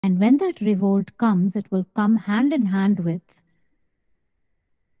And when that revolt comes, it will come hand in hand with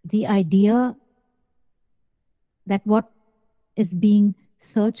the idea that what is being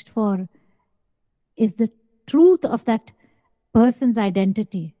searched for is the truth of that person's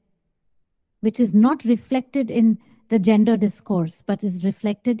identity, which is not reflected in the gender discourse, but is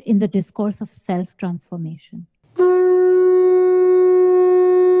reflected in the discourse of self-transformation.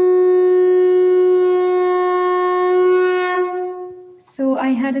 So I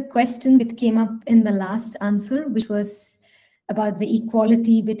had a question that came up in the last answer, which was about the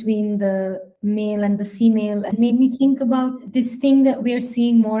equality between the male and the female, and made me think about this thing that we're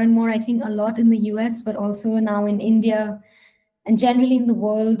seeing more and more, I think a lot in the US, but also now in India and generally in the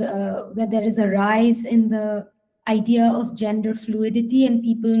world, where there is a rise in the idea of gender fluidity and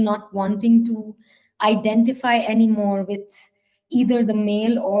people not wanting to identify anymore with either the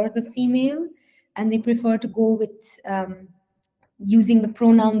male or the female, and they prefer to go with using the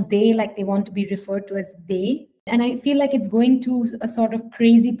pronoun they, like they want to be referred to as they. And I feel like it's going to a sort of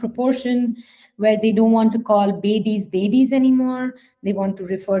crazy proportion where they don't want to call babies babies anymore. They want to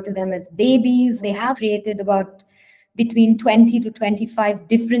refer to them as babies. They have created about between 20 to 25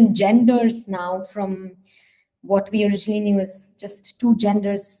 different genders now, from what we originally knew as just two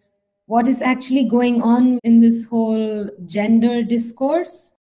genders. What is actually going on in this whole gender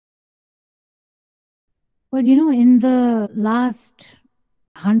discourse? Well, you know, in the last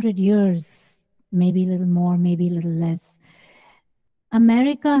 100 years, maybe a little more, maybe a little less,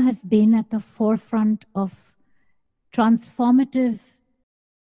 America has been at the forefront of transformative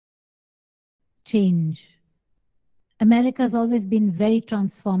change. America has always been very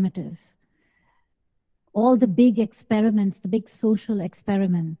transformative. All the big experiments, the big social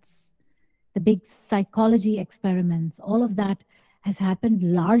experiments, the big psychology experiments, all of that has happened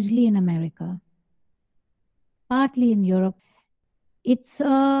largely in America, partly in Europe. It's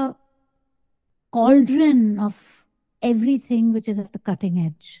a cauldron of everything which is at the cutting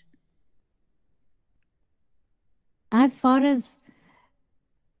edge. As far as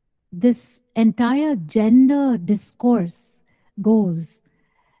this entire gender discourse goes,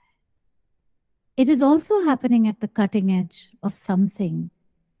 it is also happening at the cutting edge of something.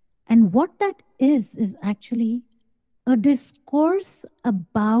 And what that is actually a discourse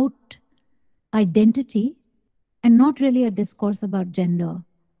about identity and not really a discourse about gender.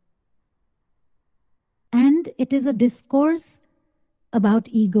 And it is a discourse about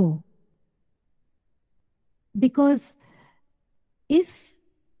ego. Because if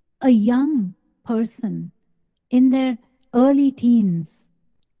a young person in their early teens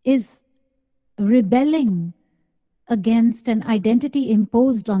is rebelling against an identity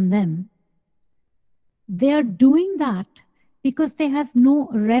imposed on them, they are doing that because they have no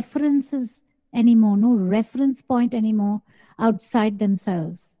references anymore, no reference point anymore outside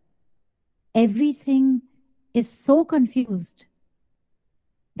themselves. Everything is so confused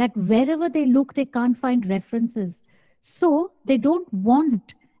that wherever they look, they can't find references. So they don't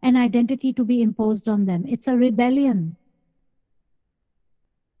want an identity to be imposed on them. It's a rebellion.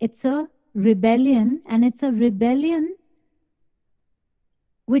 It's a rebellion, and it's a rebellion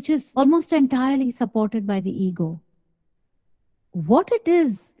which is almost entirely supported by the ego. What it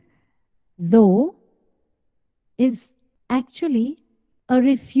is, though, is actually a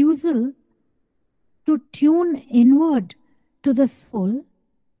refusal to tune inward to the soul,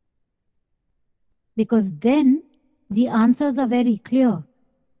 because then the answers are very clear.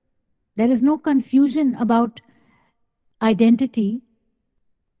 There is no confusion about identity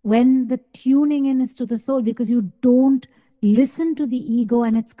when the tuning in is to the soul, because you don't listen to the ego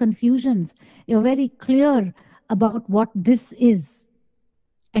and its confusions. You're very clear about what this is,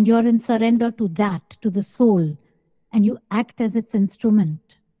 and you're in surrender to that, to the soul, and you act as its instrument.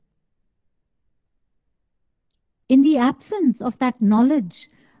 In the absence of that knowledge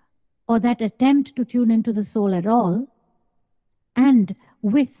or that attempt to tune into the soul at all, and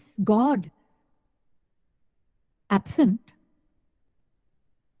with God absent,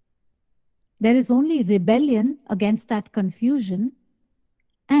 there is only rebellion against that confusion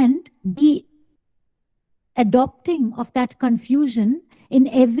and the adopting of that confusion in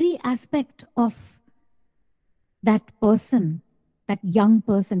every aspect of that person, that young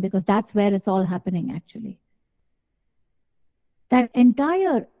person, because that's where it's all happening actually. That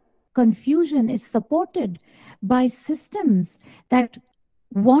entire confusion is supported by systems that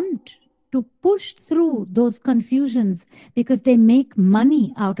want to push through those confusions because they make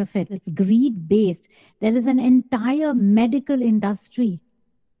money out of it. It's greed-based. There is an entire medical industry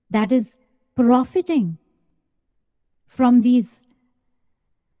that is profiting from these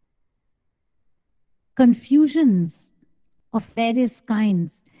confusions of various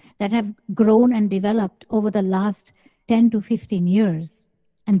kinds. that have grown and developed over the last 10 to 15 years.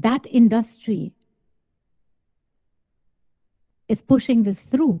 And that industry is pushing this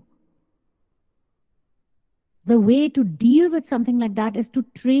through. The way to deal with something like that is to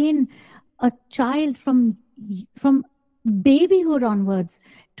train a child from babyhood onwards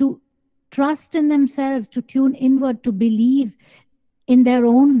to trust in themselves, to tune inward, to believe in their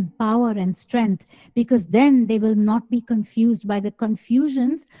own power and strength, because then they will not be confused by the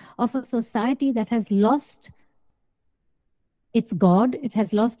confusions of a society that has lost its God, it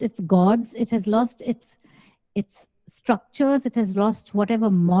has lost its gods, it has lost its structures, it has lost whatever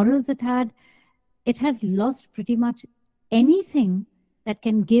morals it had. It has lost pretty much anything that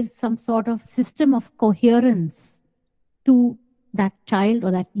can give some sort of system of coherence to that child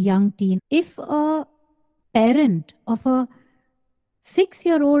or that young teen. If a parent of a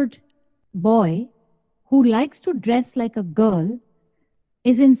 6-year-old boy who likes to dress like a girl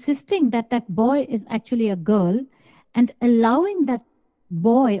is insisting that that boy is actually a girl and allowing that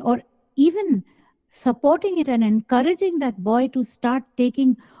boy, or even supporting it and encouraging that boy to start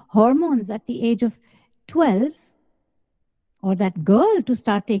taking hormones at the age of 12, or that girl to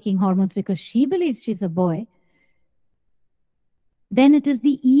start taking hormones because she believes she's a boy, then it is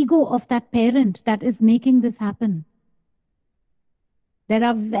the ego of that parent that is making this happen. There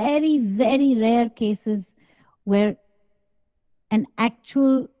are very, very rare cases where an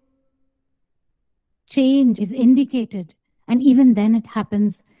actual change is indicated, and even then it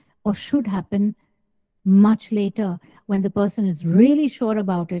happens or should happen much later, when the person is really sure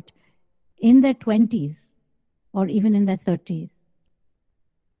about it, in their 20s or even in their 30s.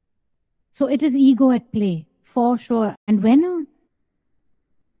 So it is ego at play, for sure. And when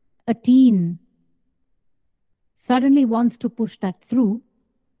a teen suddenly wants to push that through,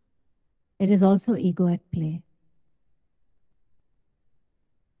 it is also ego at play.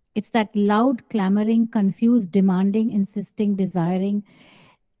 It's that loud, clamoring, confused, demanding, insisting, desiring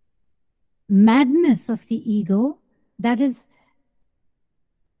madness of the ego that is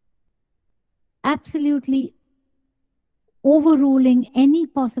absolutely overruling any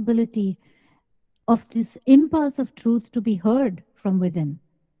possibility of this impulse of truth to be heard from within.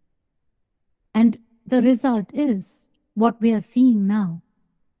 And the result is what we are seeing now.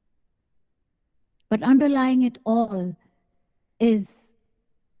 But underlying it all is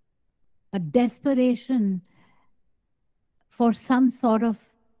a desperation for some sort of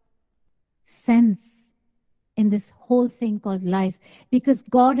sense in this whole thing called life, because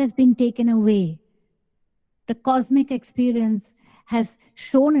God has been taken away. The cosmic experience has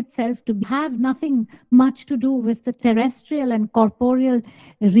shown itself to have nothing much to do with the terrestrial and corporeal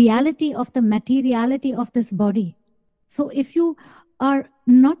reality of the materiality of this body. So if you are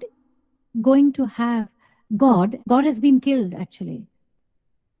not going to have God, God has been killed actually.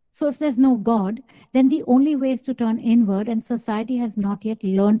 So if there's no God, then the only way is to turn inward, and society has not yet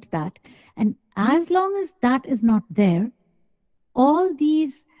learnt that. And as long as that is not there, all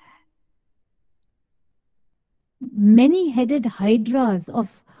these many-headed hydras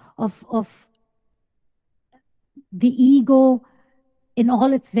of the ego in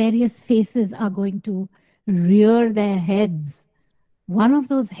all its various faces are going to rear their heads. One of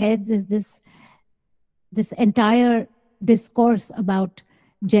those heads is this entire discourse about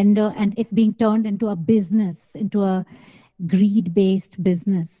gender and it being turned into a business, into a greed-based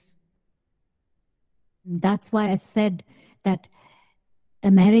business. That's why I said that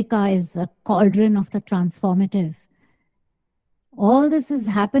America is a cauldron of the transformative. All this is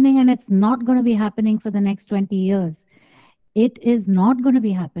happening, and it's not going to be happening for the next 20 years. It is not going to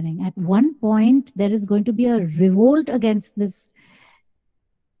be happening. At one point, there is going to be a revolt against this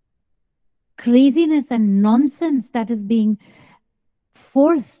craziness and nonsense that is being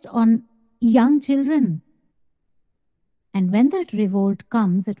forced on young children. And when that revolt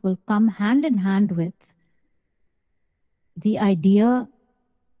comes, it will come hand in hand with the idea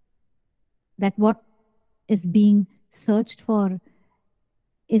that what is being searched for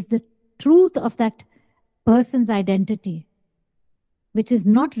is the truth of that person's identity, which is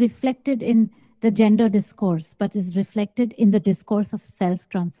not reflected in the gender discourse, but is reflected in the discourse of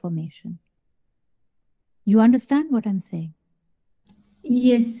self-transformation. You understand what I'm saying?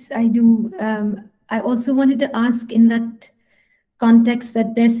 Yes, I do. I also wanted to ask in that context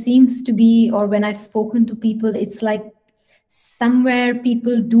that there seems to be, or when I've spoken to people, it's like somewhere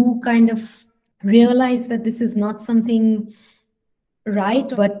people do kind of realize that this is not something right,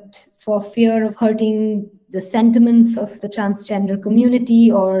 but for fear of hurting the sentiments of the transgender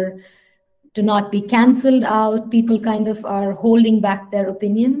community or to not be cancelled out, people kind of are holding back their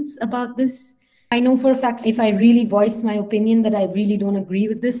opinions about this. I know for a fact if I really voice my opinion that I really don't agree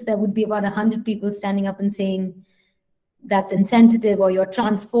with this, there would be about 100 people standing up and saying, that's insensitive, or you're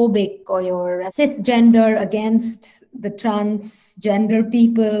transphobic, or you're cisgender against the transgender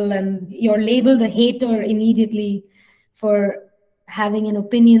people, and you're labeled a hater immediately for having an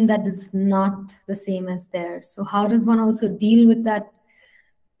opinion that is not the same as theirs. So how does one also deal with that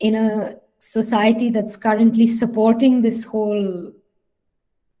in a society that's currently supporting this whole,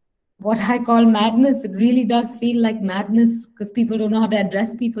 what I call madness? It really does feel like madness because people don't know how to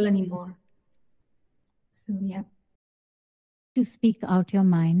address people anymore. So yeah. To speak out your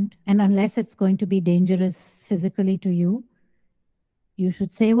mind, and unless it's going to be dangerous physically to you, you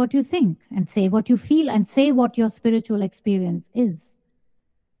should say what you think and say what you feel and say what your spiritual experience is.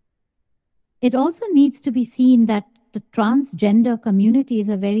 It also needs to be seen that the transgender community is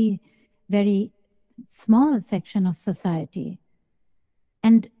a very, very small section of society.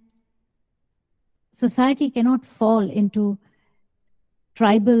 And society cannot fall into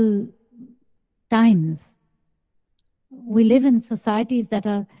tribal times. We live in societies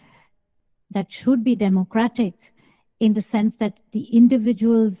that should be democratic in the sense that the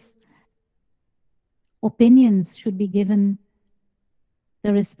individual's opinions should be given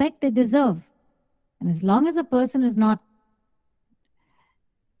the respect they deserve. And as long as a person is not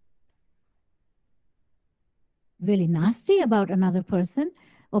really nasty about another person,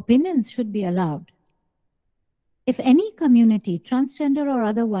 opinions should be allowed. If any community, transgender or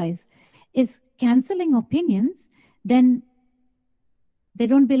otherwise, is canceling opinions, then they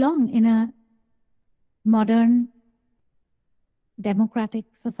don't belong in a modern democratic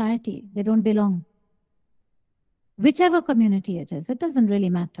society. They don't belong. Whichever community it is, it doesn't really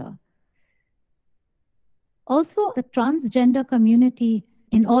matter. Also, the transgender community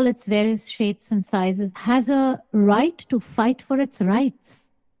in all its various shapes and sizes has a right to fight for its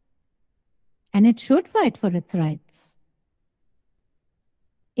rights. And it should fight for its rights.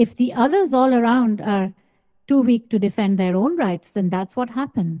 If the others all around are too weak to defend their own rights, then that's what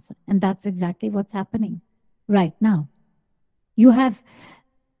happens. And that's exactly what's happening right now. You have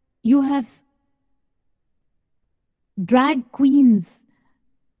drag queens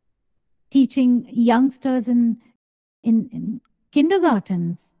teaching youngsters in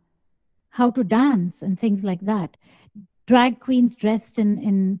kindergartens how to dance and things like that. Drag queens dressed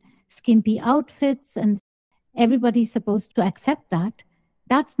in skimpy outfits, and everybody's supposed to accept that.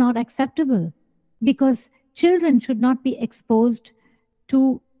 That's not acceptable, because children should not be exposed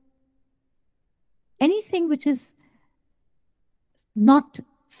to anything which is not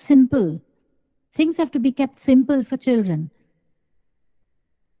simple. Things have to be kept simple for children.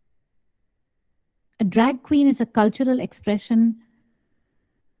 A drag queen is a cultural expression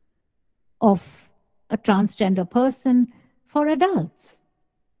of a transgender person for adults.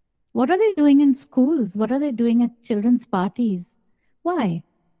 What are they doing in schools? What are they doing at children's parties? Why?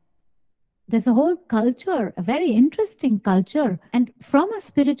 There's a whole culture, a very interesting culture. And from a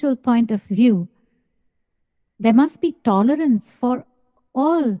spiritual point of view, there must be tolerance for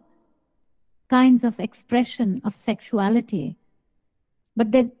all kinds of expression of sexuality.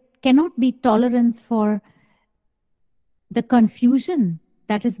 But there cannot be tolerance for the confusion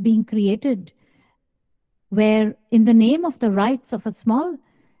that is being created, where in the name of the rights of a small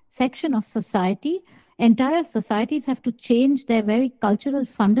section of society, entire societies have to change their very cultural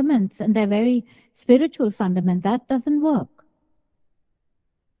fundaments and their very spiritual fundament. That doesn't work.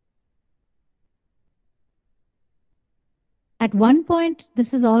 At one point,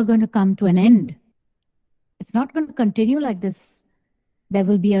 this is all going to come to an end. It's not going to continue like this. There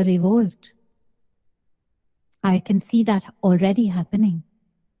will be a revolt. I can see that already happening.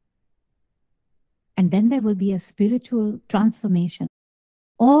 And then there will be a spiritual transformation.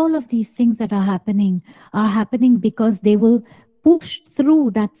 All of these things that are happening because they will push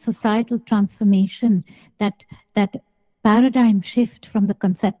through that societal transformation, that paradigm shift from the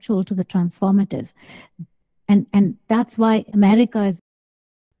conceptual to the transformative. And that's why America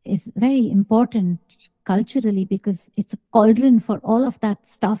is very important culturally, because it's a cauldron for all of that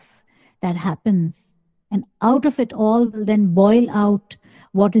stuff that happens. And out of it all will then boil out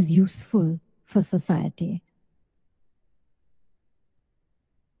what is useful for society.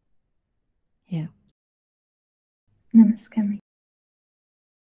 Yeah. Namaskar.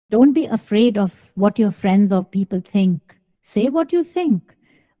 Don't be afraid of what your friends or people think. Say what you think.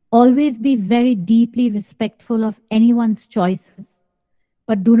 Always be very deeply respectful of anyone's choices,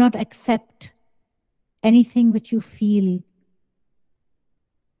 but do not accept anything which you feel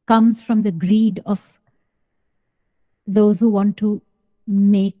comes from the greed of those who want to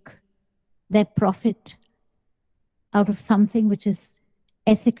make their profit out of something which is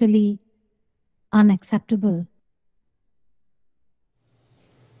ethically unacceptable.